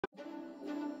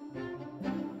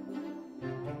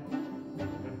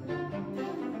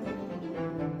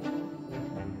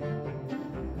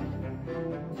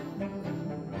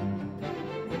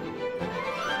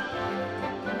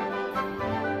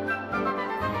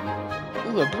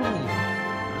Ooh, a broom. You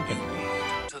Okay.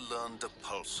 need to learn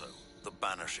Depulso, the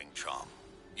banishing charm.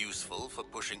 Useful for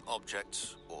pushing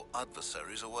objects or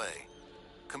adversaries away.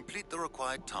 Complete the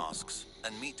required tasks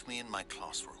and meet me in my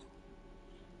classroom.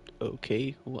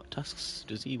 Okay, what tasks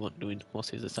does he want doing? What's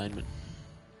his assignment?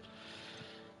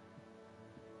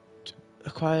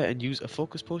 Acquire and use a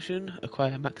focus potion,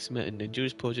 acquire maxima and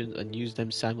endurance potions and use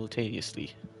them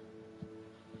simultaneously.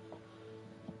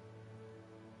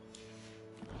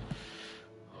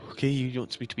 Okay, you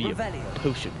want me to be a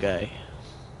potion guy.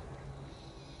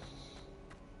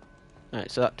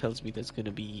 Alright, so that tells me there's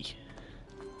gonna be...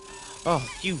 Oh,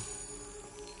 you!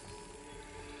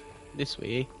 This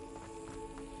way, eh?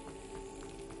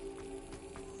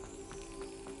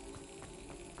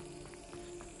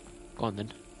 Go on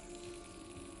then.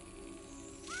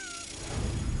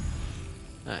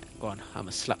 Alright, go on.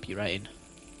 I'ma slap you right in.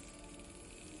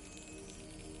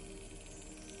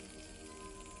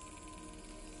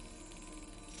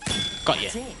 Got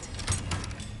you.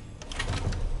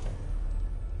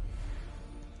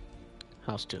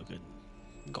 House token.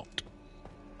 Got.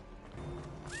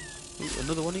 Ooh,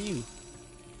 another one of you.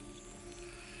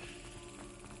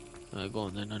 Alright, go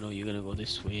on then. I know you're gonna go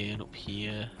this way and up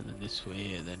here, and then this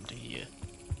way, and then to here.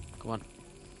 Come on.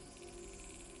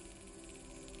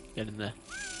 Get in there.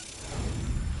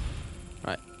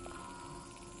 Right.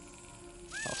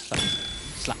 Oh, slap.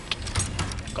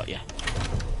 Slapped. Got ya.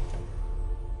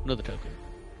 Another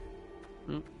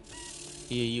token.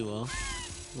 Here you are.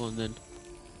 Go on then.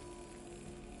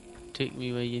 Take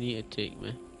me where you need to take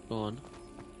me. Go on.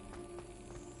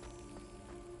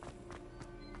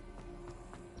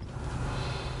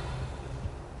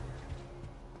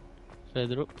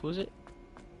 Further up, was it?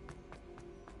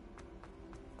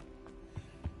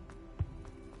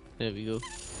 There we go.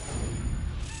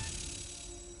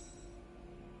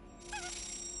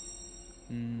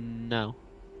 Now.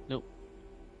 Nope.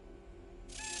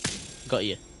 Got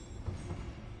you.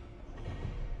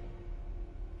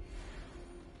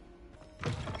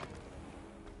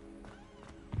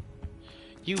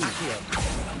 You.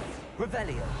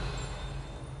 Revelio.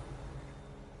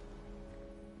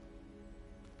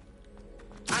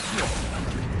 I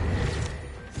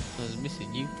was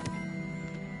missing you.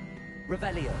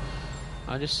 Revelio.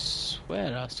 I just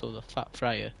swear I saw the fat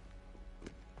friar.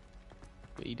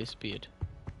 But he disappeared.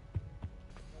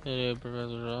 Hello,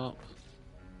 Professor Sharp.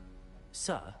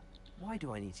 Sir, why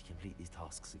do I need to complete these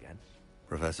tasks again?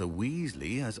 Professor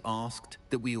Weasley has asked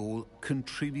that we all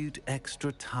contribute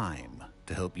extra time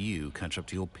to help you catch up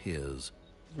to your peers.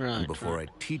 Right. And before I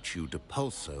teach you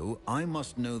Depulso, I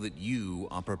must know that you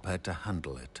are prepared to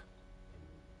handle it.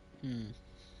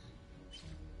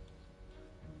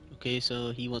 Okay,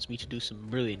 so he wants me to do some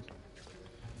brewing.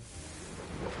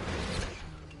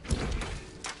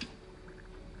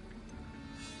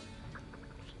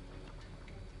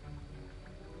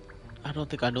 I don't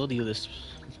think I know the others.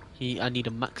 I need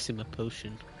a Maxima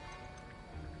potion.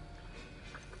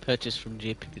 Purchase from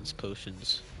J. Pippin's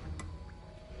Potions.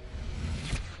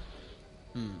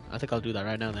 I think I'll do that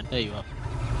right now then. There you are.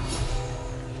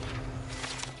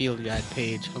 Field guide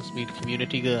page, Hogsmeade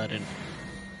Community Garden.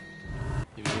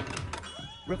 Here we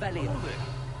go. Revelio.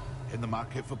 In the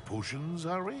market for potions,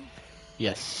 are we?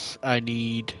 Yes, I'll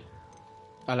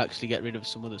actually get rid of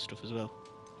some other stuff as well.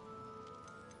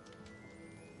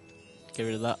 Get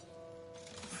rid of that.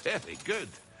 Very good.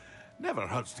 Never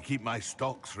hurts to keep my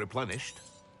stocks replenished.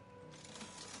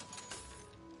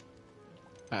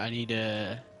 I need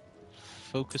a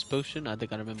focus potion, I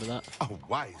think I remember that. A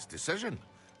wise decision.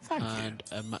 Thank And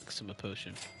you. a Maxima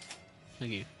potion.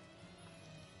 Thank you.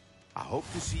 I hope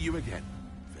to see you again.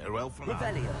 Farewell for now.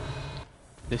 Revelio.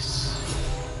 This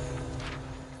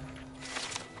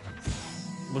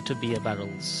Butterbeer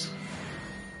barrels.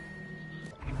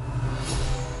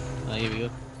 Ah, here we go.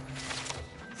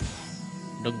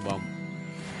 Dung bomb.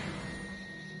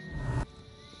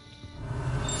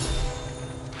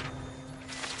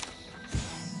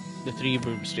 The 3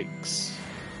 broomsticks.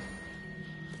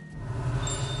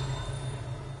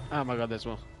 Oh my god, there's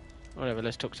more. Whatever,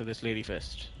 let's talk to this lady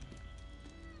first.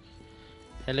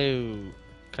 Hello,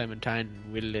 Clementine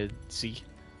Willardsey.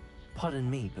 Pardon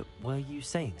me, but were you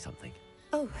saying something?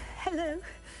 Oh, hello.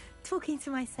 Talking to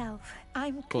myself.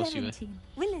 I'm course you were. Clementine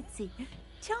Willardsey.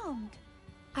 Charmed.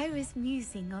 I was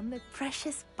musing on the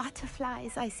precious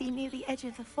butterflies I see near the edge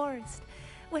of the forest.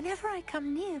 Whenever I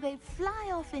come near, they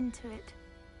fly off into it.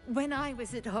 When I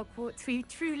was at Hogwarts, we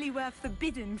truly were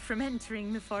forbidden from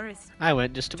entering the forest. I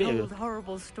went just a bit Told ago.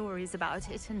 horrible stories about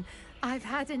it, and I've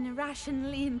had an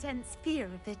irrationally intense fear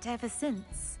of it ever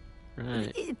since.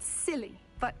 Right. It's silly,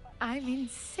 but I'm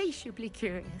insatiably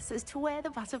curious as to where the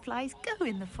butterflies go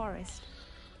in the forest.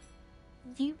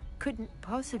 You couldn't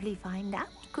possibly find out,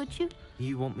 could you?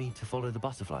 You want me to follow the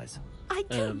butterflies? I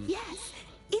do, yes,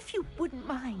 if you wouldn't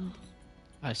mind.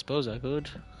 I suppose I could.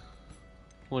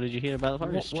 What did you hear about the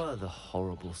forest? What were the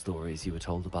horrible stories you were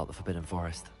told about the Forbidden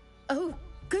Forest? Oh,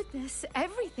 goodness,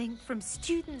 everything from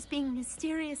students being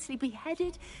mysteriously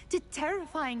beheaded to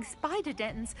terrifying spider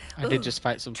dens. I did just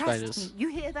fight some trust spiders. Me, you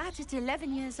hear that at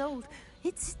 11 years old.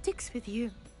 It sticks with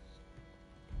you.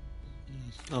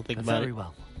 I'll think about Very it.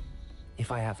 well.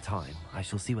 If I have time, I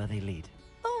shall see where they lead.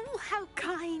 Oh, how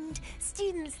kind.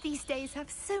 Students these days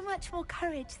have so much more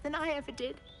courage than I ever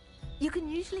did. You can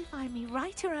usually find me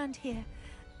right around here.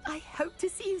 I hope to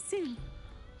see you soon.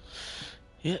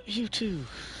 Yep, you too.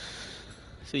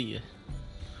 See ya.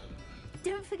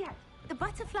 Don't forget, the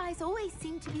butterflies always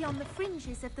seem to be on the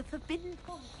fringes of the Forbidden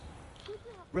Forest.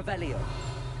 Revelio.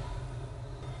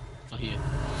 Oh, here.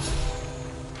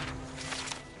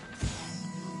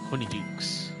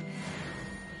 Honeydukes.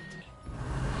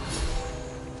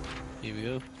 Here we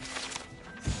go.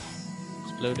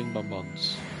 Exploding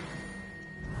bonbons.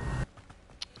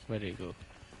 Where did it go?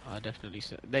 I definitely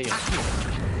said. There you are.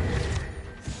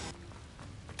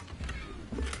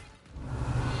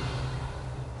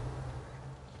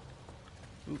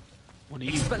 Ooh, what are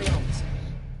you? Expelliarmus.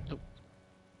 Nope.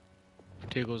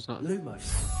 Vertigo's not.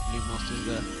 Lumos. Lumos is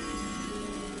there.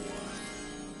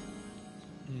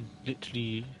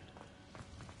 Literally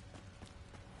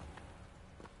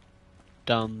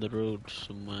down the road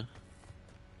somewhere.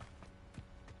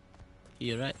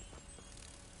 Here, right?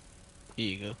 Here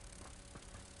you go.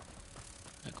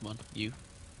 Right, come on, you.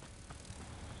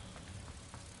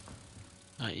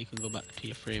 Alright, you can go back to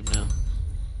your frame now.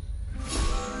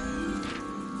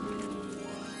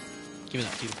 Give me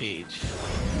that to the page.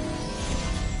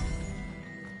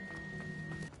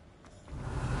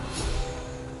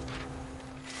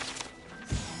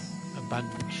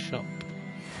 Abandoned shop.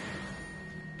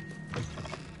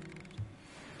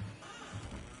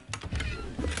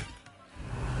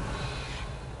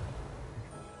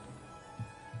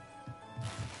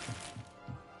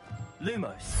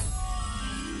 Lumos.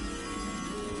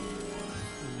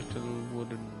 Little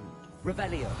wooden.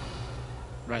 Revelio.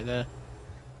 Right there.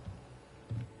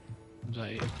 Is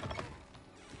that it?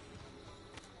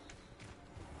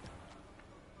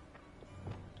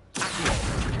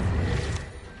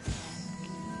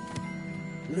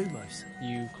 Lumos.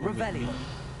 You come with Revelio. me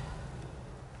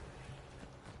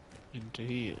into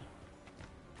here.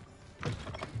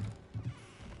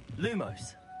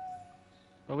 Lumos.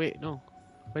 Oh wait, no.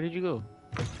 Where did you go?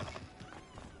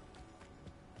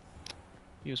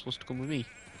 You were supposed to come with me.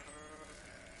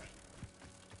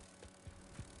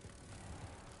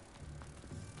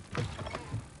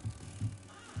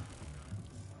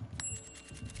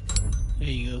 There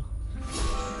you go.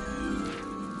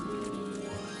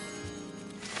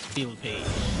 Field page.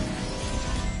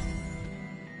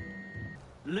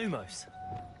 Lumos.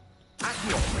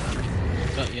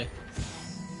 Got you.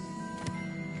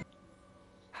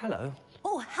 Hello.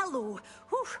 Oh, hello.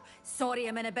 Whew. Sorry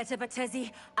I'm in a bit of a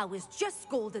tizzy. I was just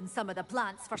scolding some of the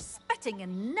plants for spitting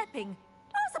and nipping.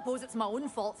 I suppose it's my own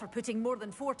fault for putting more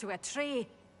than 4 to a tray.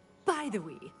 By the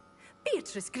way,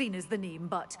 Beatrice Green is the name,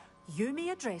 but you may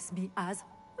address me as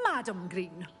Madam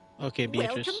Green. Okay,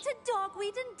 Beatrice. Welcome to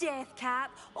Dogweed and Deathcap.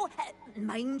 Oh,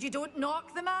 mind you don't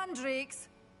knock the mandrakes.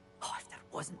 Oh, if there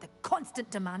wasn't the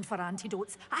constant demand for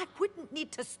antidotes, I wouldn't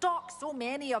need to stock so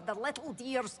many of the little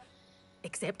dears.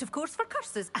 Except, of course, for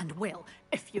curses. And, well,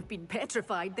 if you've been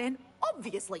petrified, then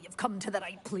obviously you've come to the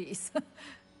right place.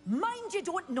 Mind you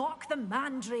don't knock the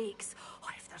mandrakes. Oh,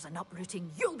 if there's an uprooting,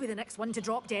 you'll be the next one to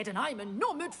drop dead, and I'm in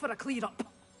no mood for a clear-up.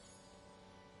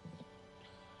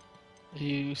 Are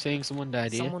you saying someone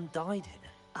died here? Someone died here.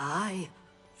 Aye.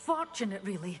 Fortunate,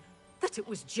 really, that it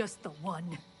was just the one.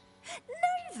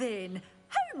 Now then,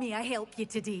 how may I help you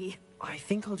today? I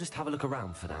think I'll just have a look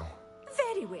around for now.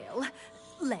 Very well.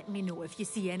 Let me know if you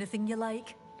see anything you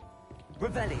like.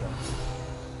 Revelio.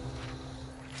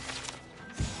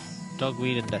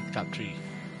 Dogweed and Deathcap tree.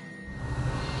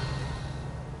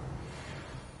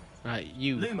 Right,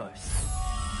 you. Lumos.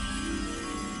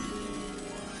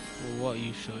 Well, what are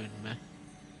you showing me?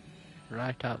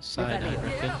 Right outside, I Revelio.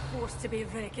 reckon. You're a force to be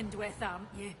reckoned with, aren't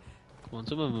you? Come on,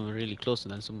 some of them are really close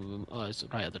and then some of them... Oh, it's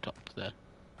right at the top there.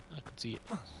 I can see it.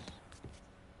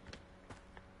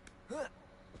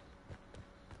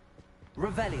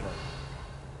 Revelio.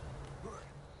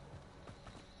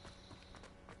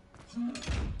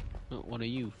 Not one of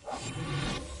you.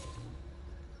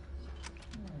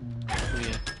 Oh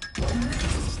yeah.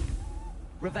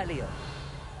 Revelio.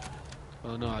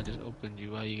 Oh no, I just opened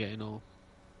you. Why are you getting all...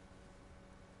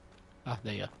 Ah,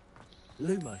 there you are.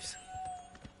 Lumos.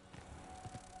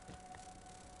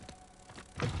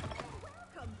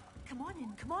 Come on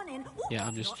in, come on in. Ooh, Yeah,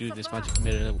 I'm just lots doing of this that. magic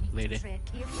mirror lady. Tread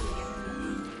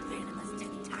carefully. Venomous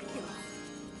spectacular.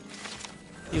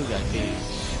 You got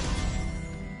games.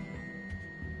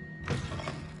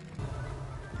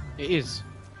 It is.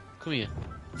 Come here.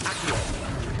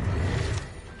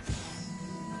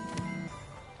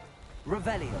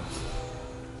 Revelio.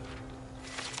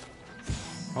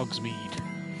 Hogsmeade.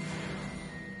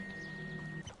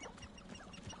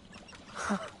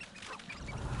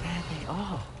 There they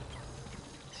are.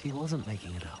 She wasn't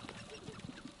making it up.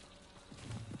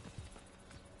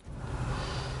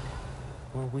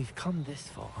 Well, we've come this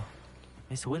far.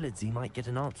 Miss Willardsey might get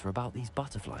an answer about these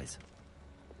butterflies.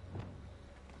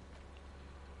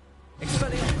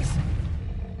 Expelliarmus!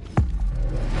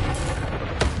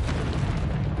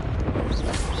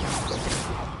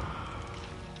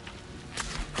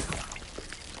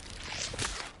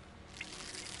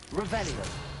 Revelio.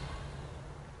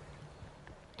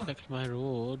 Collect my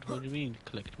reward? What do you mean,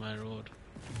 collect my reward?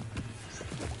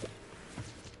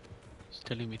 It's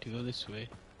telling me to go this way.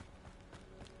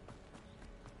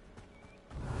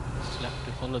 Just have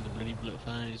to follow the bloody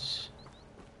butterflies.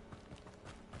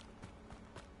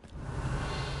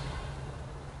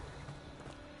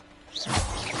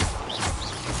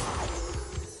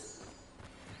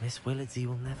 Miss Willardsey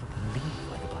will never believe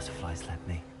where the butterflies led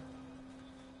me.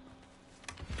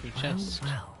 To a chest.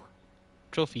 Well.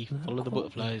 Trophy, follow the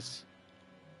butterflies.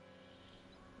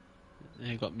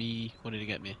 It got me. What did it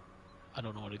get me? I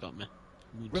don't know what it got me.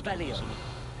 Revelio.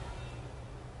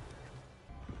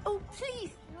 Oh,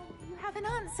 please, you have an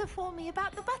answer for me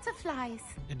about the butterflies.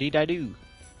 Indeed I do.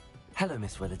 Hello,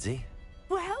 Miss Willardsey.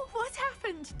 Well, what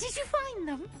happened? Did you find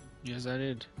them? Yes, I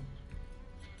did.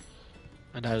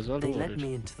 And I was all They rewarded. led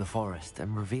me into the forest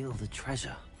and revealed a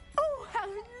treasure. Oh, how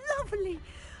lovely!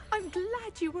 I'm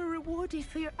glad you were rewarded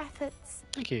for your efforts.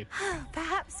 Thank you.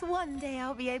 Perhaps one day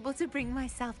I'll be able to bring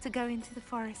myself to go into the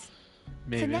forest.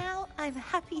 Maybe. For now, I'm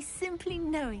happy simply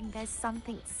knowing there's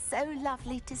something so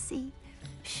lovely to see,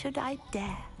 should I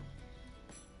dare.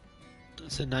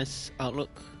 That's a nice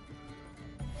outlook.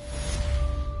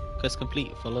 Quest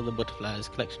complete. Follow the butterflies.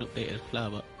 Collection updated. Flower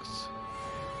box.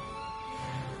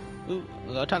 Ooh,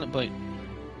 I got a talent point.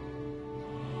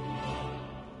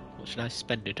 What should I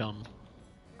spend it on?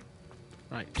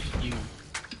 Right, you.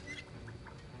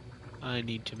 I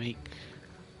need to make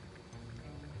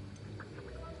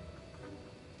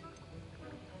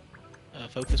a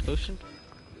focus potion.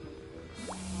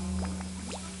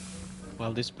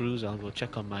 While this brews, I'll go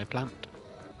check on my plant.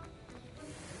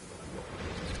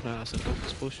 Right, that's a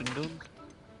focus potion done.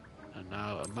 And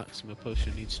now a maxima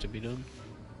potion needs to be done.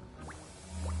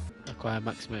 Acquire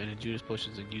maxima and endurance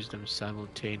potions and use them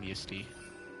simultaneously.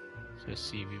 So let's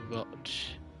see, we've got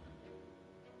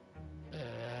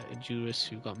endurance,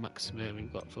 we've got maxima, and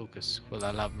we've got focus. Well,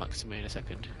 I'll have maxima in a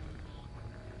second.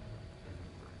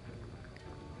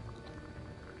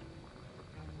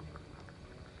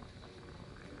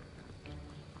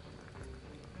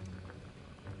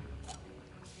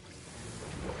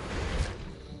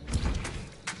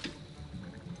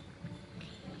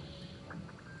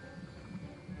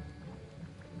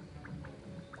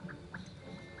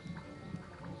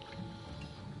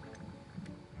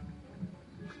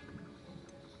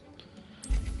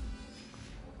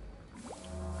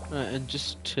 Right, and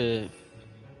just to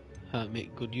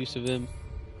make good use of them,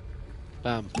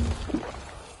 bam,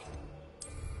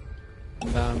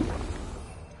 bam,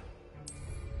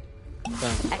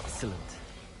 bam. Excellent.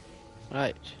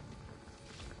 Right.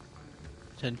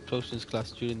 10 potions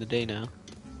class during the day now.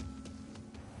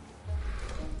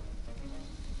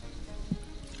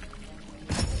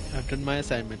 I've done my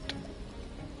assignment.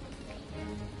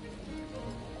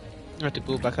 I have to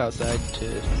go back outside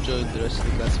to join the rest of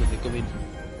the class when they come in.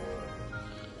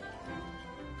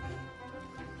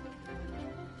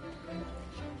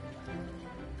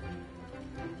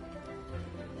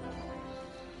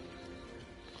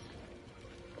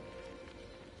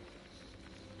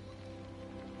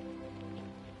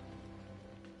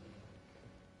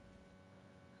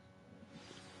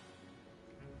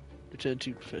 Return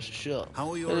to Professor Shaw. How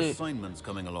are your assignments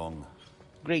coming along?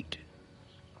 Great.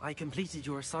 I completed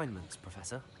your assignments,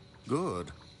 Professor.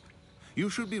 Good. You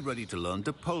should be ready to learn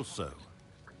Depulso.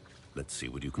 Let's see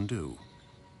what you can do.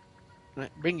 Right,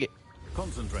 bring it.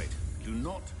 Concentrate. Do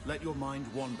not let your mind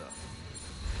wander.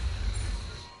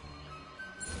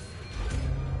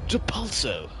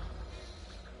 Depulso.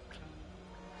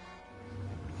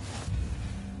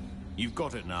 You've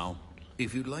got it now.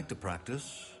 If you'd like to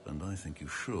practice, and I think you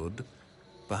should,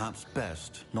 perhaps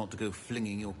best not to go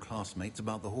flinging your classmates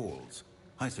about the halls.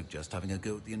 I suggest having a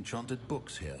go at the enchanted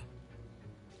books here.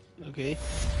 Okay.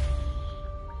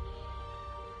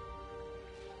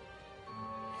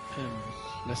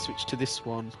 Let's switch to this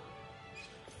one.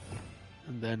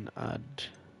 And then add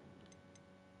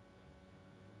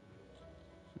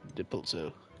the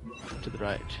pulso to the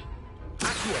right.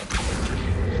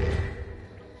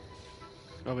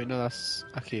 Oh wait, no, that's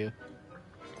Akio.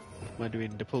 We're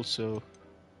doing the pulso.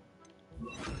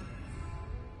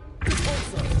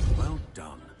 Well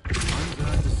done. I'm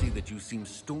glad to see that you seem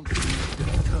staunchly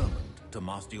determined to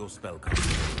master your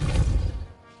spellcasting.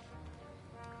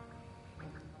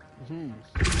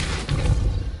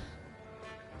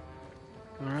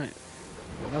 Alright,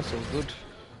 well, that's all good.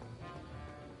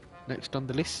 Next on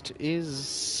the list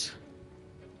is...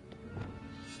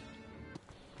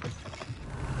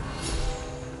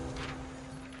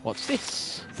 what's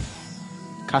this?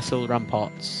 Castle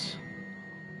Ramparts.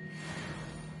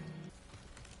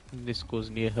 This goes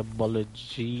near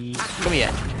herbology. Come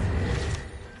here.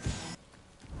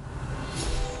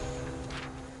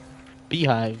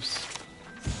 Beehives.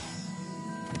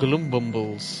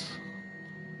 Glumbumbles.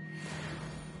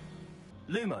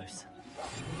 Lumos.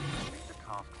 Complete the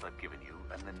tasks I've given you,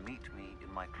 and then meet me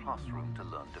in my classroom to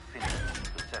learn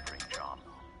definitively the severing charm.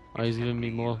 Oh, he's giving me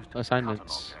more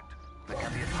assignments. That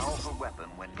can be a powerful weapon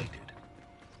when needed.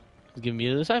 He's giving me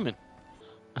an assignment.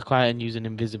 Acquire and use an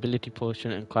invisibility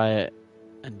potion, and acquire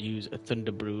and use a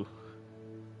thunder brew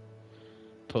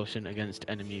potion against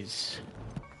enemies.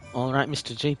 Alright,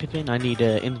 Mr. J. Pippin, I need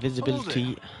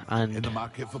invisibility and... In the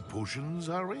market for potions,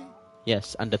 are we?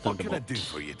 yes, and a What can I thunderbolt. do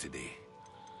for you today?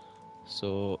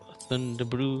 So, thunder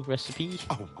brew recipe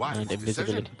Oh, wise and decision.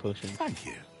 invisibility potion. Thank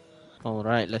you.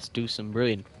 Alright, let's do some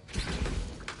brewing.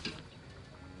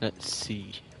 Let's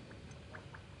see.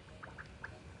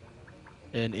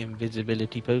 An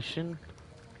invisibility potion.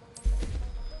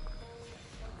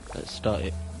 Let's start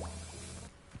it.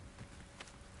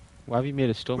 Why have you made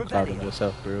a storm cloud on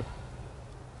yourself, bro?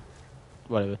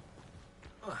 Whatever.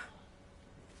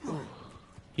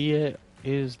 Here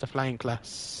is the flying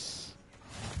class.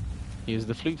 Here's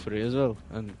the flute for it as well.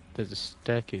 And there's a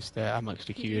staircase there. I'm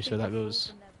actually curious where that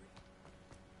goes.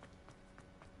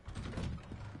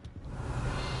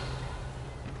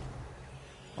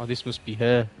 Oh, this must be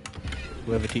her.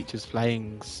 Whoever teaches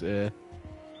flying's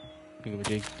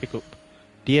pick up.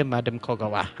 Dear Madam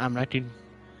Kogawa,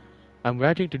 I'm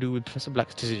writing to do with Professor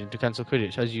Black's decision to cancel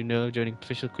Quidditch. As you know, joining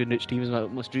Professor Quidditch team is my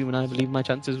utmost dream, and I believe my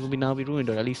chances will now be ruined,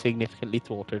 or at least significantly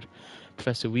thwarted.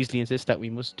 Professor Weasley insists that we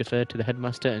must defer to the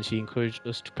headmaster, and she encouraged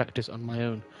us to practice on my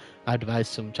own. I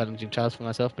devised some challenging trials for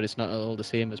myself, but it's not all the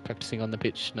same as practicing on the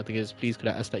pitch. Nothing is. Please could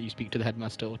I ask that you speak to the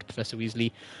headmaster or to Professor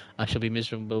Weasley? I shall be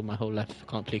miserable my whole life if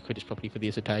I can't play Quidditch properly for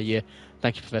this entire year.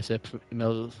 Thank you, Professor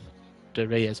Imelda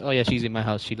Reyes. Oh yeah, she's in my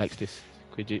house. She likes this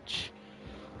Quidditch.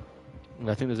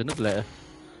 I think there's another letter.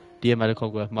 Dear Madam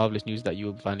Cogwa, marvellous news that you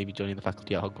will finally be joining the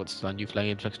faculty at Hogwarts as our new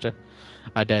flying instructor.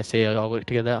 I dare say our work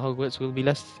together at Hogwarts will be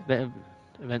less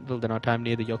eventful than our time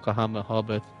near the Yokohama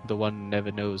harbour, the one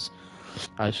never knows.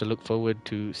 I shall look forward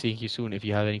to seeing you soon. If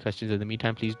you have any questions in the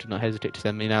meantime, please do not hesitate to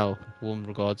send me now. Warm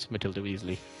regards, Matilda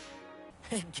Weasley.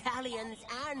 Galleons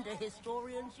and a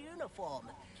historian's uniform.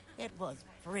 It was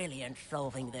brilliant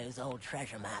solving those old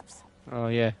treasure maps. Oh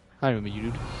yeah, I remember you,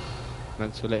 dude.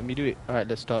 Thanks for letting me do it. Alright,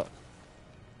 let's start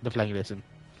the flying lesson.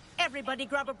 Everybody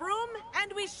grab a broom,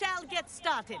 and we shall get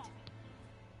started.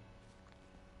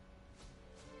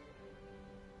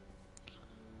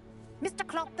 Mr.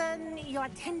 Clopton, your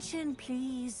attention,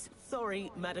 please.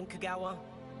 Sorry, Madam Kagawa.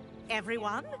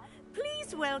 Everyone,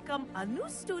 please welcome a new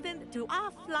student to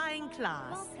our flying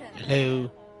class.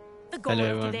 Hello. The goal Hello, of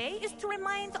everyone. today is to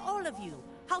remind all of you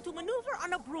how to maneuver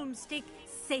on a broomstick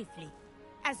safely.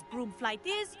 As broom flight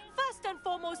is, first and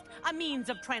foremost, a means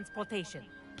of transportation.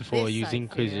 Before This, using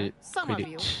I fear, some of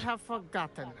you Quidditch. have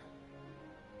forgotten.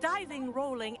 Diving,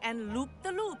 rolling, and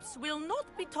loop-the-loops will not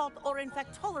be taught or in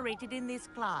fact tolerated in this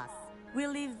class.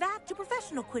 We'll leave that to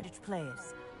professional Quidditch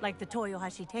players, like the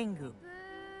Toyohashi Tengu.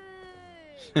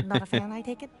 Not a fan, I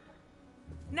take it?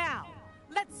 Now,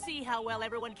 let's see how well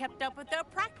everyone kept up with their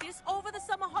practice over the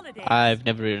summer holidays. I've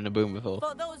never ridden a broom before.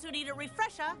 For those who need a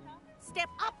refresher, step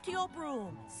up to your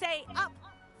broom, say up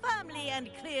firmly and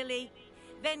clearly,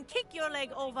 then kick your leg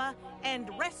over and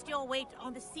rest your weight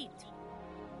on the seat.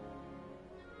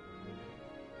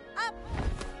 Up!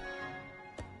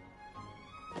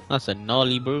 That's a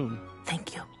gnarly broom.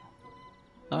 Thank you.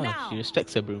 Oh, Now. she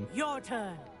respects her broom. Your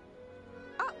turn.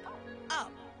 Up,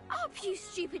 Up! up, you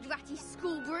stupid ratty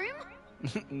school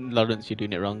broom! Lawrence, you're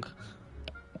doing it wrong.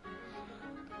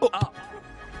 Up.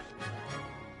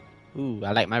 Ooh,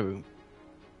 I like my room.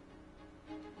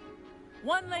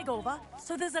 One leg over,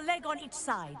 so there's a leg on each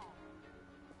side.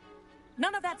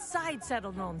 None of that side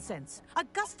saddle nonsense. A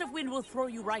gust of wind will throw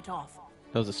you right off.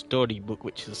 That was a storybook,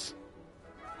 which is...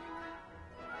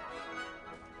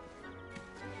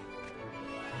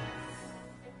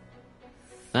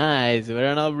 Nice,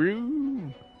 we're in our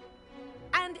room.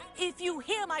 And if you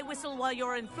hear my whistle while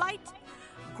you're in flight,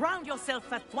 ground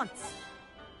yourself at once.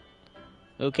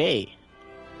 Okay.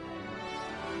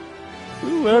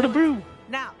 Ooh, we're on a broom.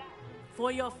 Now,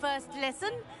 for your first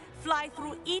lesson, fly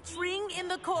through each ring in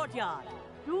the courtyard.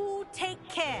 Do take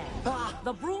care.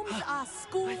 The brooms are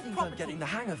school I think property. I'm getting the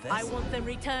hang of this. I want them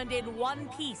returned in one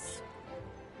piece.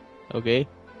 Okay.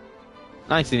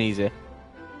 Nice and easy.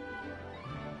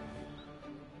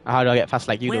 How do I get fast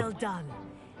like you Well do? done.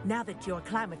 Now that you're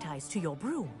acclimatized to your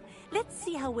broom, let's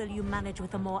see how well you manage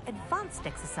with a more advanced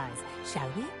exercise, shall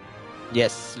we?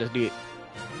 Yes, let's do it.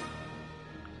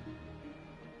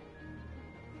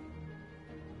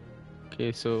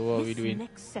 Okay, so what are we doing? This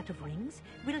next set of rings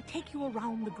will take you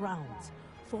around the grounds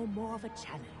for more of a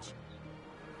challenge.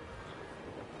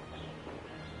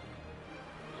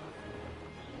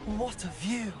 What a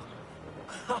view!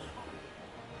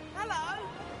 Hello.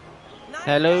 Nice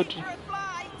Hello. day for a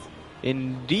flight.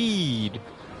 Indeed.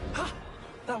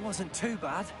 That wasn't too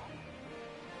bad.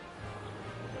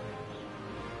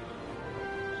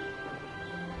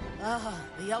 Ah,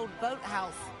 the old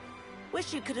boathouse.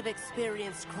 Wish you could have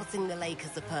experienced crossing the lake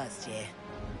as a first year.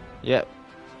 Yep,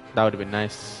 that would have been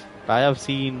nice. But I have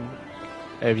seen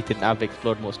everything. I've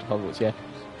explored most of Hogwarts, yeah.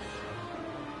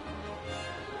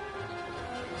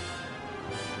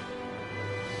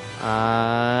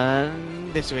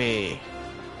 And this way.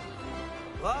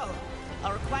 Whoa,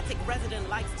 our aquatic resident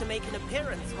likes to make an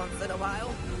appearance once in a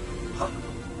while.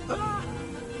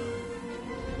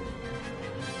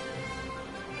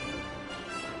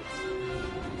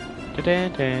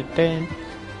 Da-da-da-da.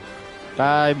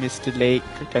 Bye, Mr. Lake,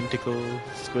 Tentacle,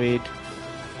 Squid.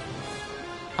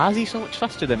 How's he so much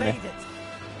faster than me? Made it!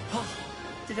 Oh,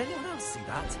 did anyone else see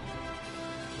that?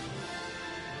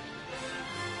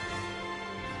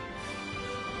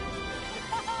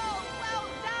 Oh, well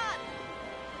done!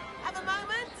 Have a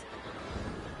moment?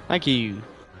 Thank you.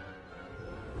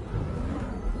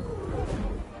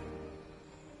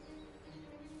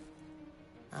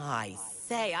 I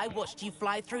say, I watched you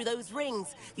fly through those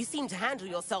rings. You seem to handle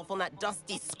yourself on that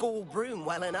dusty school broom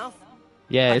well enough.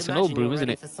 Yeah, I'd it's an old imagine broom, you're isn't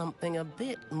ready it? for something a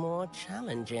bit more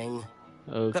challenging.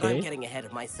 But I'm Okay. getting ahead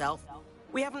of myself.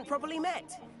 We haven't properly met.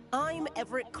 I'm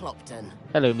Everett Clopton.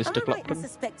 Hello, Am Mr. I right in Clopton.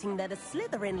 suspecting that a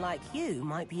Slytherin like you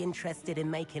might be interested in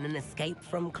making an escape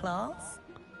from class?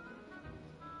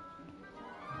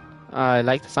 I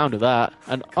like the sound of that.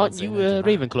 And aren't say you no to that.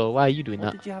 Ravenclaw? Why are you doing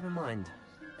What that? did you have in mind?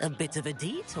 A bit of a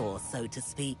detour, so to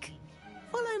speak.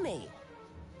 Follow me.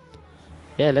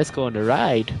 Yeah, let's go on the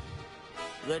ride.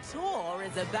 The tour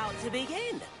is about to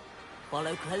begin.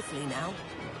 Follow closely now.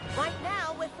 Right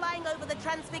now, we're flying over the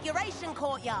Transfiguration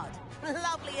Courtyard.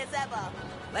 Lovely as ever.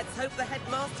 Let's hope the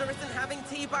headmaster isn't having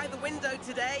tea by the window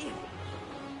today.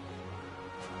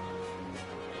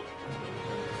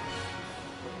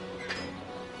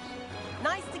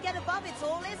 Nice to get above it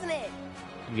all, isn't it?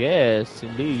 Yes,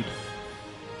 indeed.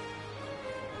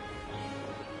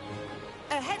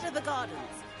 Ahead of the gardens,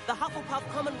 the Hufflepuff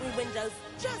common room windows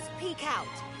just peek out.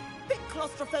 Bit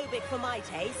claustrophobic for my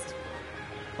taste.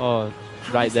 Oh,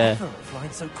 How right is there. Everett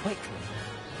flying so quickly?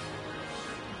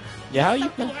 Yeah, how are you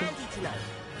Something flying? handy to know.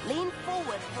 Lean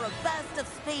forward for a burst of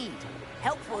speed.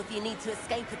 Helpful if you need to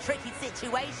escape a tricky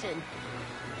situation.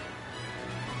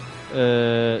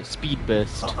 Speed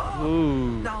burst.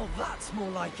 Ooh. Now that's more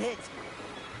like it.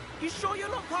 You sure you're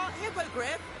not part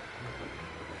hippogriff?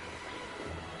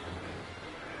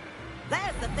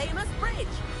 There's the famous bridge.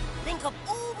 Think of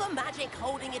all the magic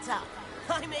holding it up.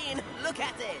 I mean, look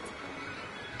at it.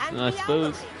 And I the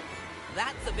suppose. Owlery.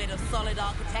 That's a bit of solid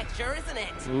architecture, isn't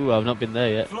it? Ooh, I've not been there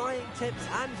yet. Flying tips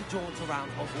and jaunts around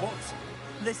Hogwarts.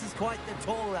 This is quite the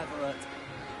tour, Everett.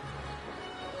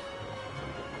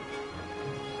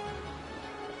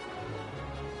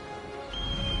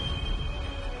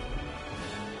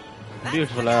 That's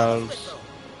Beautiful the Owl's owls. whistle.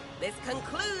 This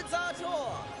concludes our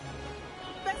tour.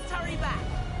 Best hurry back.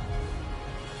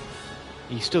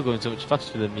 He's still going so much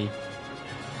faster than me.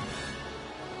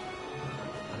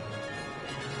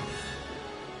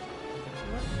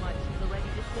 Looks like she's already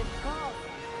dismissed class.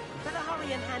 Better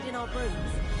hurry and hand in our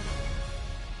brooms.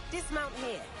 Dismount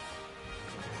here.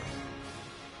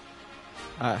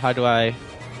 How do I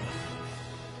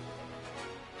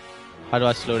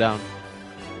slow down?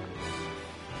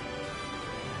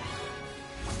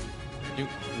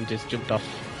 We just jumped off.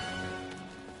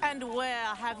 And where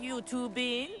have you two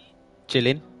been?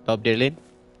 Chilling. Bob Dylan.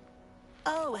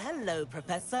 Oh, hello,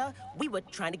 Professor. We were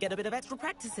trying to get a bit of extra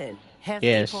practice in. Hefty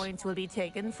Yes. points will be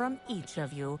taken from each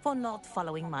of you for not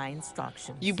following my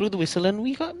instructions. You blew the whistle and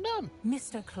we got none.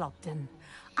 Mr. Clopton,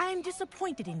 I'm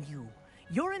disappointed in you.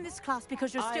 You're in this class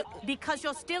because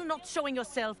you're still not showing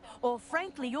yourself, or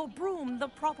frankly, your Broom, the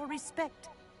proper respect.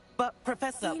 But,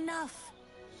 Professor... Enough.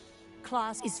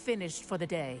 Class is finished for the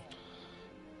day.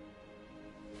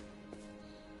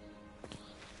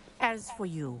 As for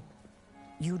you,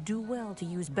 you do well to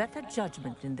use better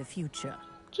judgment in the future.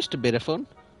 Just a bit of fun.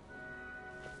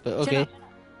 But Chin okay. up.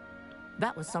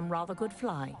 That was some rather good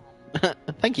flying.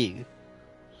 Thank you.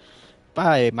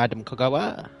 Bye, Madam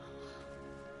Kogawa.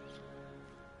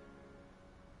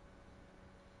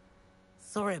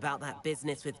 Sorry about that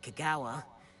business with Kagawa,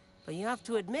 but you have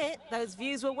to admit, those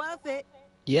views were worth it.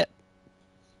 Yep.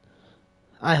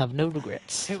 I have no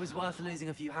regrets. It was worth losing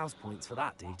a few house points for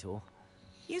that detour.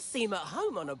 You seem at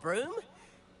home on a broom.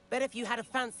 Bet if you had a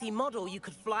fancy model, you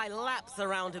could fly laps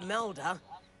around Imelda.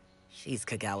 She's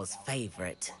Kagawa's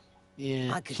favorite.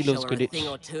 Yeah, I could she show loves her a Quidditch. thing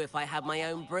or two if I had my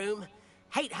own broom.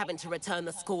 Hate having to return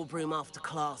the school broom after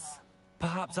class.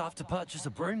 Perhaps I have to purchase a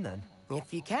broom then?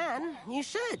 If you can, you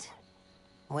should.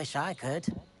 Wish I could.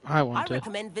 I want I to.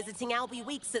 recommend visiting Albie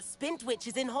Weeks at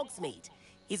Spintwitches in Hogsmeade.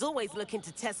 He's always looking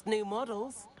to test new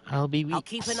models. I'll be weak. I'll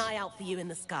keep an eye out for you in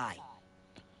the sky.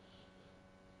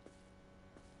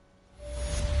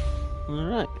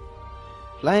 Alright.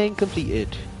 Flying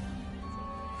completed.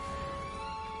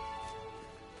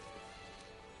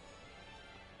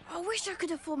 I wish I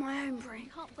could afford my own broom.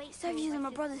 Instead of using my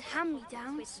brother's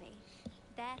hand-me-downs.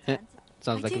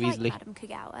 Sounds like a I do like Weasley. Madam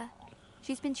Kogawa.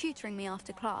 She's been tutoring me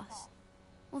after class.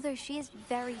 Although she is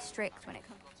very strict when it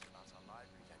comes to...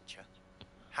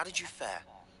 How did you fare?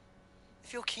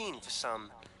 If you're keen for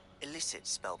some illicit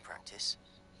spell practice,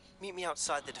 meet me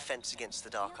outside the Defense Against the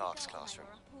Dark Arts classroom.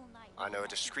 I know a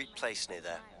discreet place near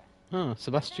there. Oh,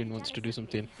 Sebastian wants to do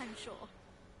something. I'm sure.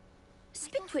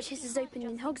 Spintwitches is open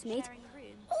in Hogsmeade.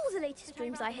 All the latest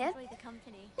brooms I hear.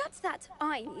 Not that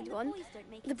I need one.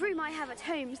 The broom I have at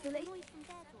home is the latest.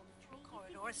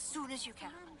 Corridor as soon as you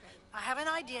can. I have an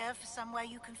idea for somewhere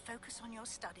you can focus on your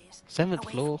studies. 7th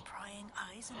away floor. from prying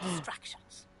eyes and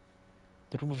distractions.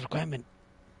 The room of requirement.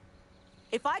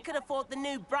 If I could afford the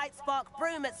new Bright Spark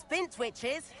broom at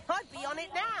Spintwitches, I'd be on it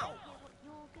now.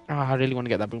 Ah, I really want to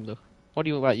get that broom though. What do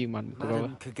you about you, Madam Kogawa?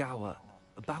 Madam Kagawa,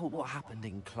 about what happened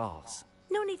in class.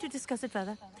 No need to discuss it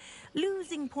further.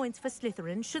 Losing points for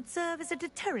Slytherin should serve as a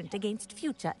deterrent against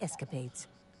future escapades.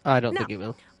 I don't Now, think it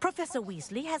will. Professor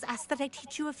Weasley has asked that I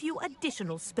teach you a few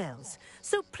additional spells,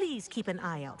 so please keep an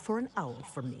eye out for an owl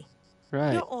from me.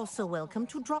 Right. You're also welcome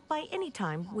to drop by any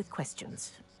time with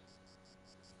questions.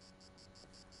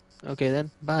 Okay then.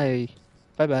 Bye.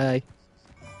 Bye-bye.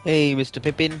 Hey, Mr.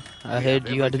 Pippin. I heard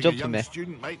you had a job for me. young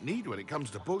student might need when it comes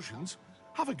to potions.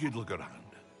 Have a good look around.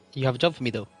 You have a job for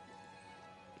me though.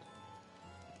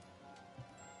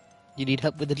 You need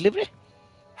help with the delivery?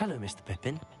 Hello, Mr.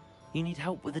 Pippin. You need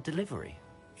help with the delivery?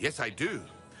 Yes, I do.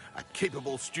 A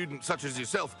capable student such as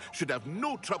yourself should have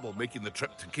no trouble making the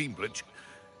trip to Cambridge.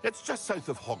 It's just south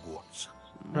of Hogwarts.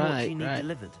 What do you need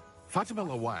delivered? Fatima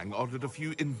Lawang ordered a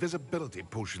few invisibility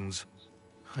potions.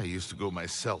 I used to go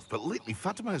myself, but lately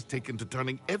Fatima has taken to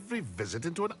turning every visit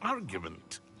into an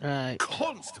argument. Right.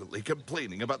 Constantly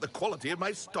complaining about the quality of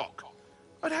my stock.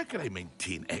 But how can I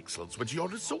maintain excellence when she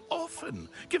orders so often,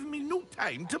 giving me no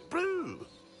time to brew?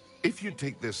 If you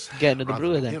take this Get another rather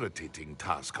brewer then. irritating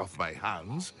task off my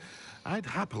hands, I'd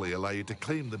happily allow you to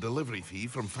claim the delivery fee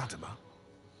from Fatima.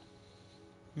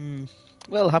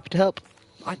 Well, happy to help.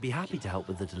 I'd be happy to help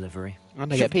with the delivery.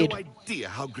 And I get paid. You've no idea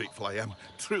how grateful I am,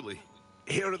 truly.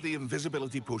 Here are the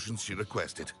invisibility potions she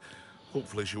requested.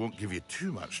 Hopefully she won't give you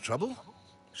too much trouble.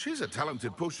 She's a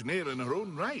talented potioneer in her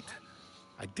own right.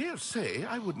 I dare say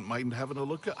I wouldn't mind having a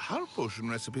look at her potion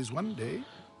recipes one day.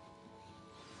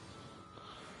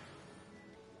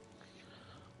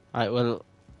 Alright, well,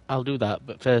 I'll do that,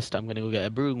 but first I'm gonna go get a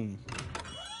broom.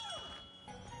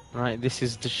 Right, this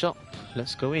is the shop.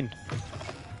 Let's go in.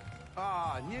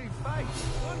 Ah, new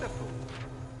face. Wonderful.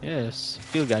 Yes,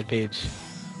 field guide page.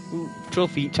 Ooh,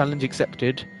 trophy, challenge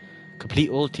accepted. Complete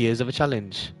all tiers of a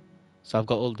challenge. So I've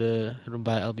got all the run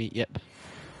by LB, yep.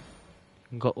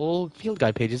 I've got all field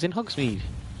guide pages in Hogsmeade.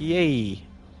 Yay!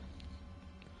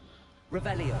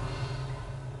 Revelio.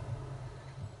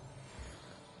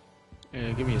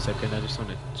 Give me a second, I just want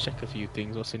to check a few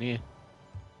things. What's in here?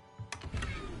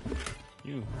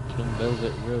 Plum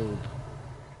velvet robe.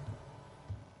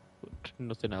 But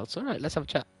nothing else. Alright, let's have a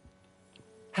chat.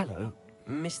 Hello.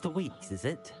 Mr. Weeks, is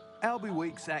it? Albie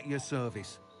Weeks at your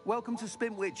service. Welcome to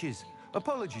Spintwitches.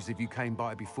 Apologies if you came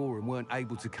by before and weren't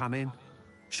able to come in.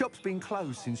 Shop's been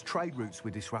closed since trade routes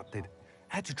were disrupted.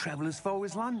 Had to travel as far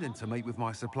as London to meet with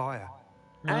my supplier.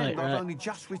 Right, And I've only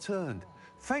just returned,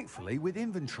 thankfully with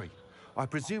inventory. I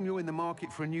presume you're in the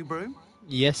market for a new broom?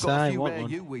 Yes, Got a I few want rare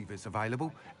one. U-weavers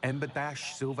available. Ember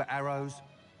Dash, Silver Arrows,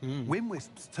 Wind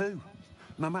Wisps too.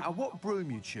 No matter what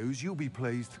broom you choose, you'll be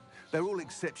pleased. They're all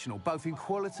exceptional, both in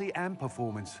quality and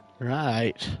performance.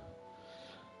 Right.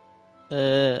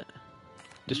 You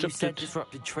Disrupted. said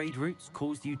disrupted trade routes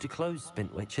caused you to close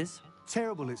Spintwitches?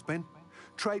 Terrible it's been.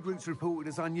 Trade routes reported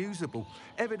as unusable.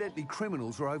 Evidently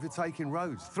criminals were overtaking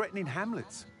roads, threatening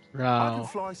hamlets. I can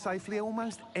fly safely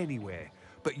almost anywhere.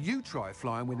 But you try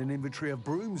flying with an inventory of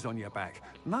brooms on your back.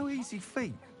 No easy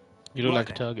feat. You look Right like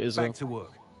a then, target as back well. to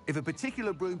work. If a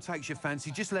particular broom takes your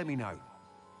fancy, just let me know.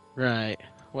 Right.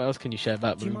 What else can you share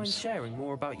about Do you mind brooms? sharing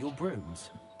more about your brooms?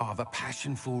 I have a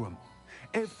passion for them.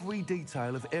 Every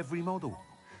detail of every model.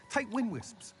 Take Wind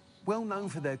Wisps, well known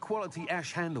for their quality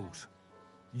ash handles.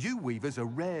 U-weavers are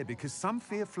rare because some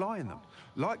fear flying them,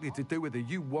 likely to do with the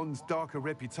U-Wand's darker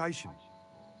reputation.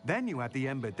 Then you have the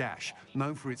Ember Dash,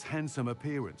 known for its handsome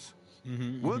appearance.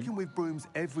 Working with brooms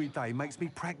every day makes me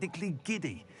practically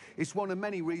giddy. It's one of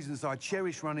many reasons I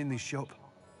cherish running this shop.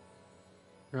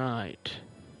 Right.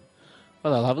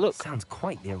 Well, I'll have a look. Sounds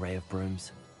quite the array of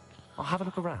brooms. I'll have a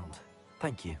look around.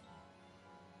 Thank you.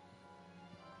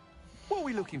 What are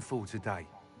we looking for today?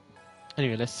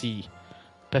 Anyway, let's see.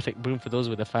 Perfect broom for those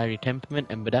with a fiery temperament.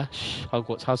 Ember Dash.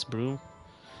 Hogwarts House Broom.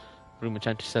 Broom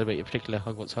enchanted to celebrate your particular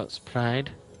Hogwarts House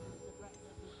pride.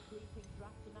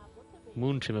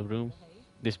 Moon Trimmer Broom.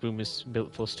 This broom is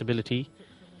built for stability.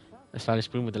 A stylish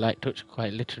broom with a light touch,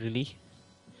 quite literally.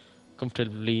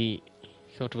 Comfortable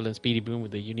and speedy broom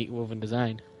with a unique woven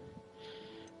design.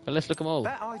 But let's look them all.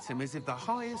 That item is of the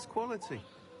highest quality.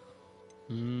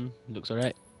 Looks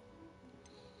alright.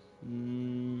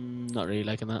 Not really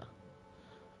liking that.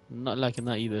 Not liking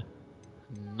that either.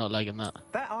 Not liking that.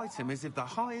 That item is of the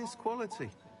highest quality.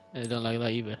 I don't like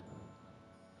that either.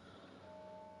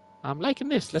 I'm liking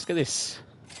this. Let's get this.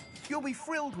 You'll be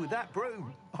thrilled with that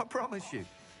broom, I promise you.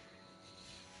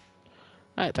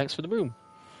 Alright, thanks for the broom.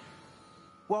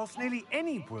 Whilst nearly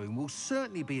any broom will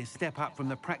certainly be a step up from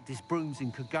the practice brooms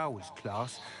in Kagawa's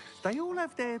class, they all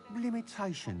have their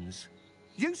limitations.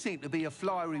 You seem to be a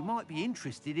flyer who might be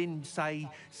interested in, say,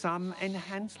 some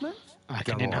enhancements. I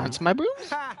can enhance my brooms?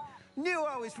 Ha! Knew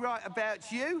I was right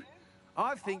about you.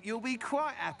 I think you'll be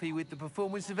quite happy with the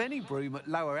performance of any broom at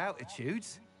lower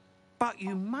altitudes. But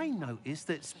you may notice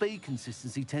that speed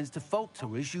consistency tends to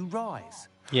falter as you rise.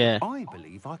 Yeah. I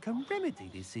believe I can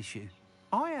remedy this issue.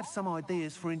 I have some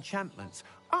ideas for enchantments,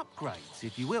 upgrades,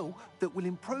 if you will, that will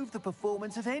improve the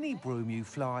performance of any broom you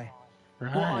fly.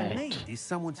 Right. What I need is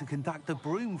someone to conduct the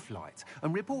broom flight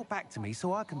and report back to me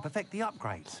so I can perfect the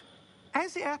upgrades.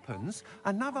 As it happens,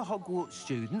 another Hogwarts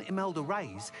student, Imelda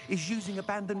Reyes, is using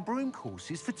abandoned broom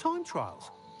courses for time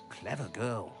trials. Clever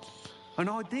girl. An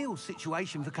ideal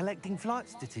situation for collecting flight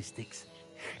statistics.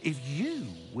 If you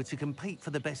were to compete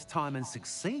for the best time and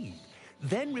succeed,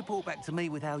 then report back to me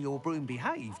with how your broom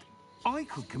behaved, I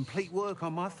could complete work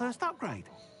on my first upgrade.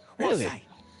 What Really? say?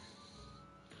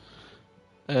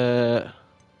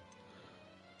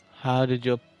 How did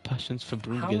your passions for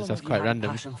broom begin? That's quite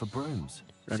random. Passion for brooms.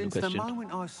 Random Since question. the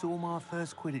moment I saw my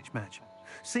first Quidditch match,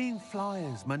 seeing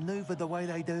flyers manoeuvre the way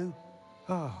they do,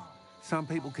 some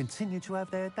people continue to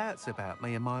have their doubts about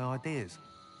me and my ideas.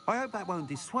 I hope that won't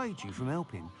dissuade you from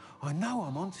helping. I know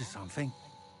I'm onto something.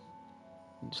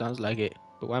 Sounds like it.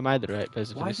 But why am I the right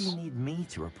person for Why this? do you need me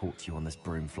to report to you on this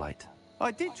broom flight?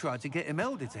 I did try to get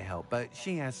Imelda to help, but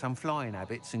she has some flying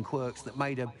habits and quirks that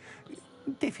made her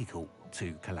difficult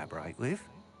to collaborate with.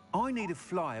 I need a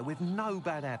flyer with no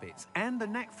bad habits and the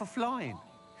knack for flying.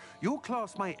 Your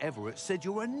classmate Everett said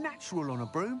you're a natural on a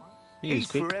broom. He's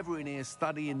quick. Forever in here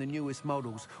studying the newest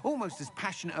models, almost as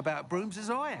passionate about brooms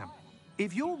as I am.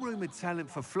 If your rumoured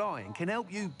talent for flying can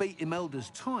help you beat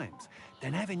Imelda's times,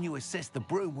 then having you assess the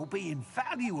broom will be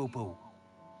invaluable.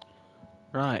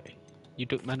 Right. You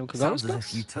took Madame Kagawa's Sounds as class?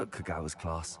 if you took Kagawa's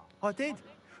class. I did,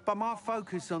 but my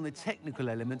focus on the technical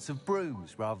elements of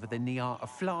brooms rather than the art of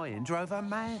flying drove her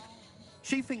mad.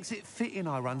 She thinks it fitting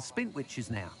I run Spintwitches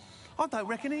now. I don't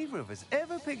reckon either of us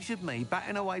ever pictured me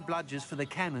batting away bludgers for the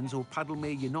Cannons or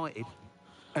Puddlemere United.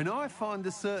 And I find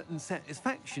a certain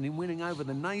satisfaction in winning over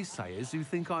the naysayers who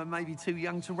think I may be too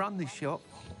young to run this shop.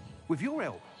 With your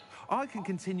help, I can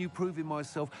continue proving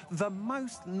myself the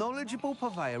most knowledgeable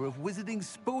purveyor of wizarding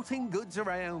sporting goods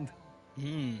around.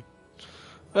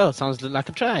 Well, sounds like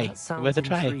a try. That sounds Worth a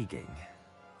try. intriguing.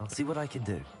 I'll see what I can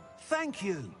do. Thank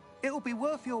you. It'll be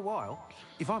worth your while.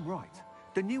 If I'm right,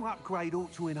 the new upgrade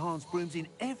ought to enhance Brooms in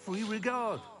every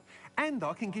regard. And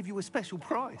I can give you a special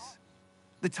price.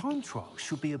 The time trial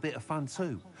should be a bit of fun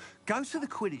too. Go to the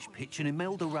Quidditch pitch and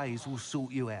Imelda Reyes will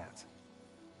sort you out.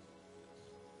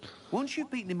 Once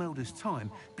you've beaten Imelda's time,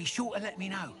 be sure to let me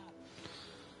know.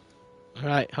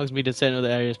 Alright, Hogsmeade and certain other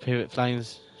areas prohibit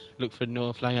flyings. Look for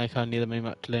no flying icon near the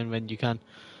map to learn when you can.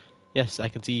 Yes, I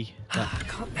can see that. I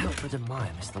can't help but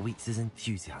admire Mr. Weeks'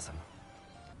 enthusiasm.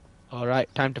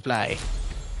 Alright, time to fly.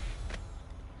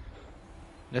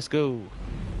 Let's go.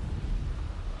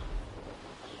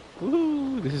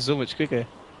 Woohoo! This is so much quicker.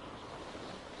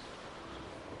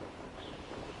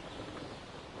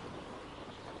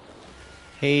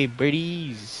 Hey,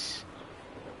 birdies!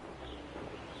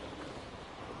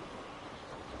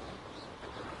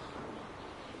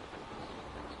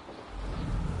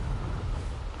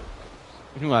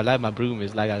 You know what I like my broom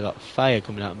is like I got fire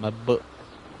coming out of my butt.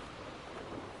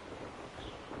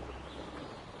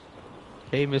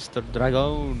 Hey, Mr.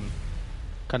 Dragon.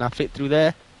 Can I fit through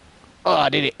there? Oh, I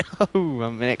did it! Oh,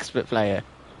 I'm an expert flyer.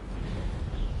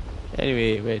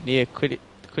 Anyway, we're near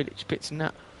Quidditch pits and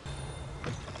that.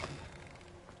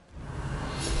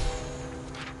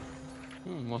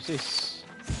 What's this?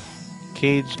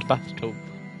 Caged bathtub.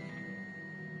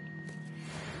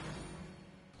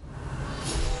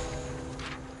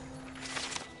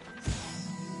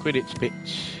 Quidditch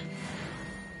pitch.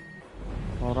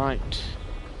 Alright.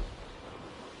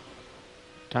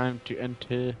 Time to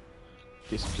enter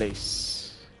this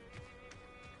place.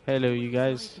 Hello, you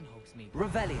guys.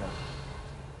 Revelio.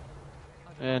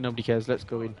 Nobody cares. Let's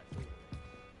go in.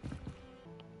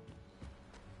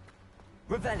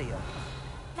 Revelio.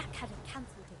 Black hadn't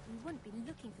cancelled it. We wouldn't be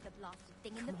looking for the blasted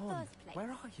thing in the first place. Where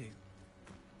are you?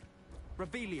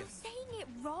 Revelio. You're saying it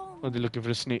wrong. Oh, they're looking for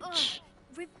a snitch.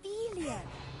 Revelio.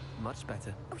 Much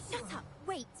better. Oh, shut up.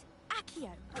 Wait. Accio.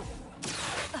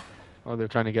 Oh, they're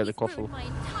trying to get the He's quaffle. ruined my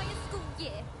entire school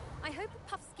year. I hope a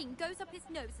puffskein goes up his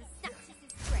nose and snatches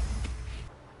his string.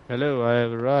 Hello, I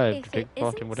have arrived If to take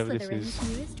part in whatever this Slytherin's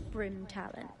is. newest broom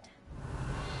talent.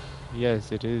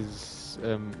 Yes, it is.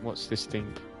 What's this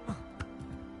thing?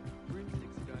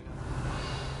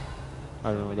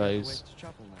 I don't know what that is.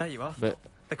 There you are. But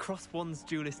The cross one's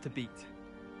duelist to beat.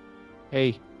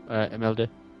 hey, Imelda.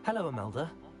 Hello, Imelda.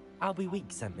 Albie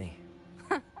Weeks sent me.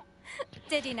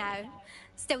 Did he now?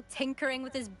 Still tinkering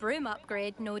with his broom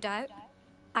upgrade, no doubt.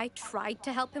 I tried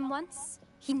to help him once.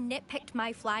 He nitpicked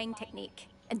my flying technique,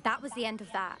 and that was the end of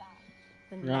that.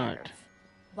 The Right. nerve.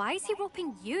 Why is he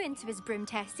roping you into his broom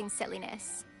testing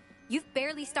silliness? You've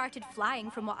barely started flying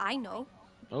from what I know.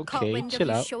 Caught Okay, wind of chill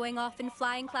you out. showing off in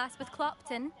flying class with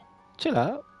Clopton. Chill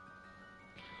out.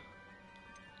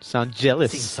 Sound Seems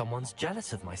jealous. someone's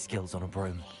jealous of my skills on a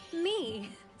broom. Me?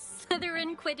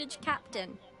 Slytherin Quidditch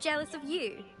captain. Jealous of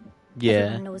you? Yeah.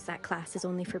 Everyone knows that class is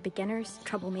only for beginners,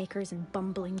 troublemakers, and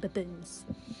bumbling baboons.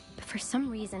 But for some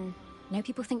reason, now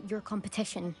people think you're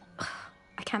competition.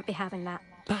 I can't be having that.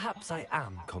 Perhaps I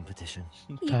am competition.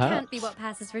 You can't be what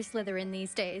passes for Slytherin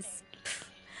these days.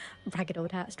 Ragged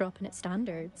old hat's dropping its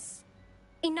standards.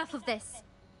 Enough of this.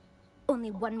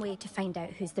 Only one way to find out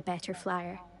who's the better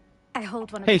flyer. I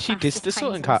hold one of Hey, the she dissed the fastest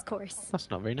sorting times on this cap. course. That's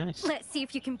not very nice. Let's see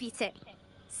if you can beat it.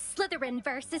 Slytherin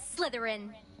versus Slytherin.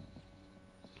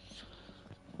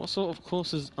 What sort of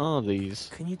courses are these?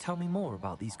 Can you tell me more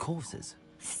about these courses?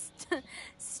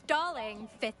 Stalling,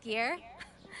 5th year.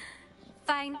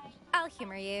 Fine, I'll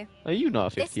humour you. Are you not a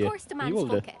fifth This year? course Are demands you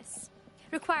older? focus.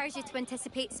 Requires you to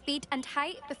anticipate speed and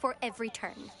height before every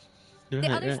turn. Right, The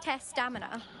others right. test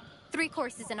stamina. 3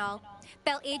 courses in all,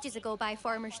 built ages ago by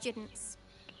former students.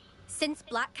 Since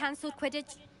Black cancelled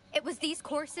Quidditch, it was these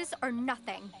courses or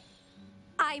nothing.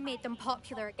 I made them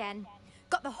popular again.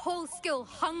 Got the whole school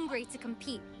hungry to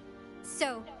compete.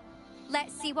 So,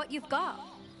 let's see what you've got,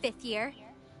 5th year.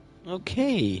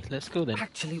 Okay, let's go then.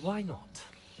 Actually, why not?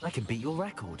 I can beat your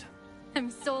record. I'm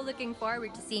so looking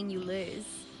forward to seeing you lose.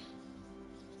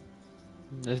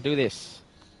 Let's do this.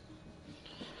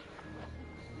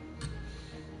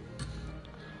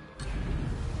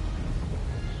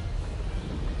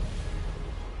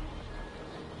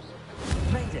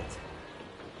 Made it.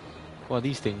 What are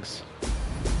these things?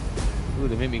 Ooh,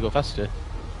 they made me go faster.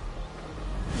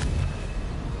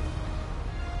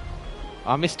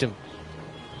 I missed him.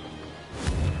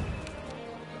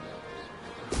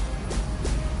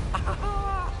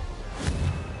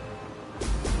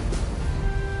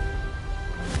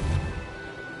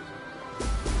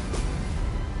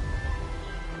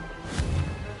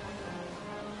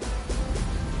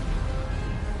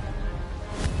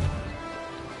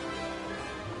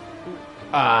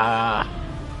 Ah.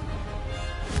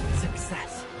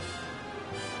 Success.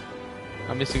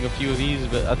 I'm missing a few of these,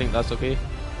 but I think that's okay.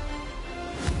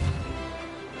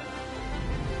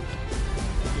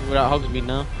 We're at Hogsmeade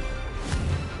now.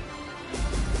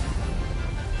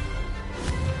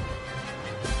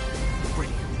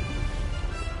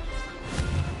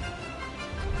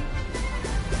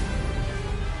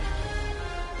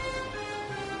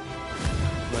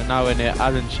 We're now in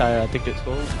Arranshire, I think it's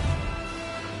called.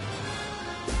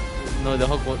 No, the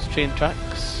Hogwarts train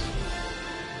tracks.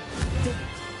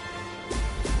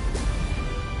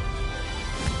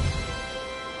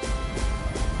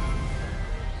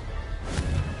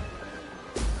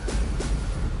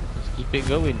 Let's keep it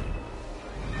going.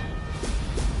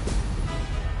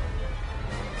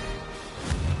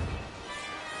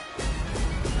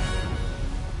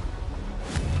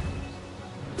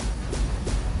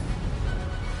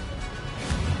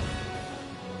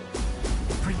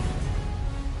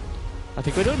 I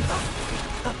think we're done.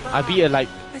 I beat her like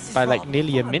by like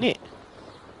nearly a minute.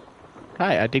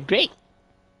 Right, I did great.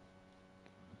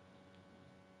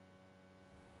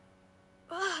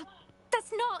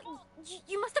 That's not.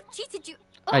 You must have cheated.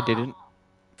 I didn't.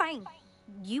 Fine.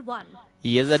 You won.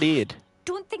 Yes, I did.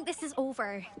 Don't think this is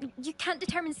over. You can't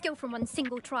determine skill from one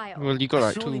single trial. Well, you got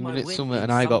like 2 minutes somewhere,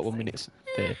 and I got 1 minute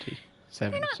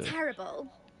 37. You're not So. terrible,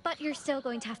 but you're still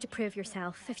going to have to prove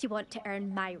yourself if you want to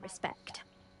earn my respect.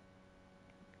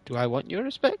 Do I want your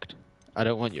respect? I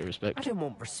don't want your respect. I don't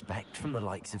want respect from the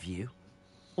likes of you.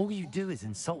 All you do is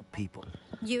insult people.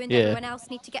 You and everyone else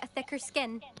need to get a thicker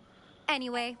skin.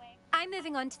 Anyway, I'm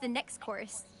moving on to the next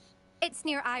course. It's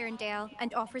near Irondale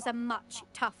and offers a much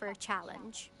tougher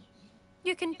challenge.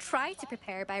 You can try to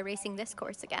prepare by racing this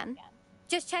course again.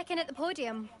 Just check in at the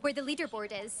podium, where the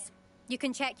leaderboard is. You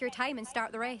can check your time and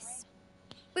start the race.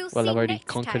 We'll see I've already next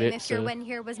conquered time it, if your so- win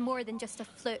here was more than just a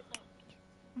fluke.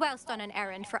 Whilst on an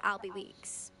errand for Albie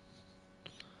Weeks.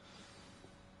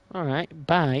 Alright,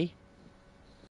 bye.